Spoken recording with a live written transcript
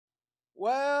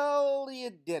Well,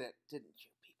 you did it, didn't you,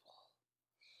 people?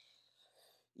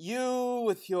 You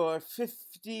with your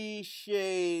 50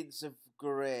 Shades of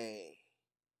Grey.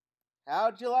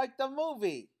 How'd you like the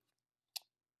movie?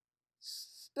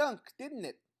 Stunk, didn't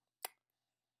it?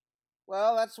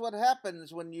 Well, that's what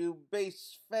happens when you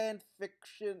base fan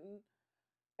fiction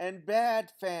and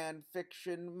bad fan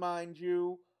fiction, mind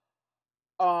you,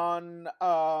 on,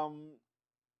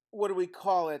 what do we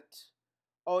call it?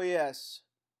 Oh, yes.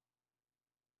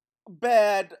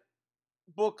 Bad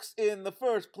books in the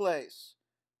first place.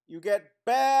 You get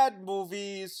bad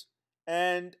movies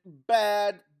and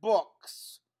bad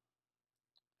books.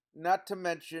 Not to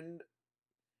mention,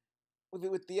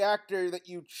 with the actor that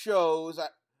you chose,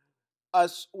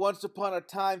 us Once Upon a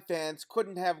Time fans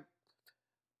couldn't have,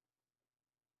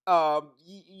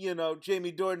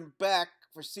 Jamie Dornan back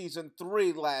for season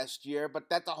 3 last year, but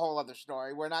that's a whole other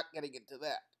story. We're not getting into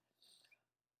that.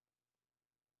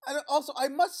 And also, I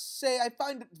must say, I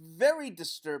find it very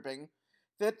disturbing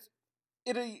that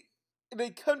in a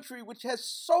country which has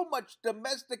so much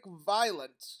domestic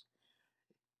violence,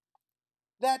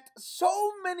 that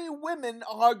so many women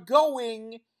are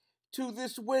going to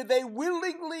this where they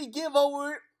willingly give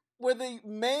over, where the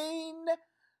main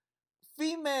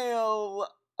female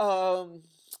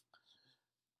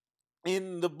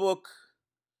in the book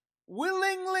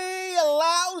willingly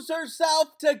allows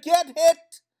herself to get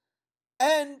hit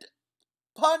and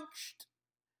punched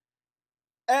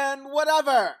and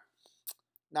whatever.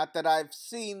 Not that I've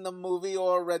seen the movie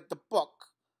or read the book.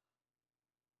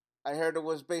 I heard it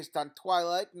was based on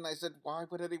Twilight, and I said, why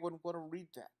would anyone want to read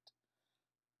that?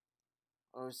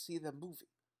 Or see the movie?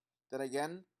 Then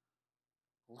again,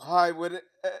 why would it...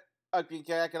 I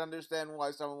can understand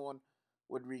why someone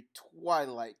would read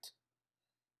Twilight.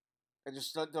 I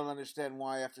just don't understand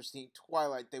why, after seeing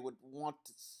Twilight, they would want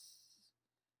to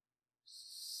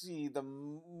see the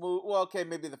movie. Well, okay,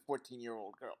 maybe the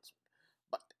 14-year-old girls.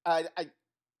 But I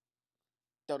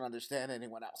don't understand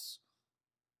anyone else.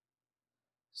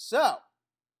 So,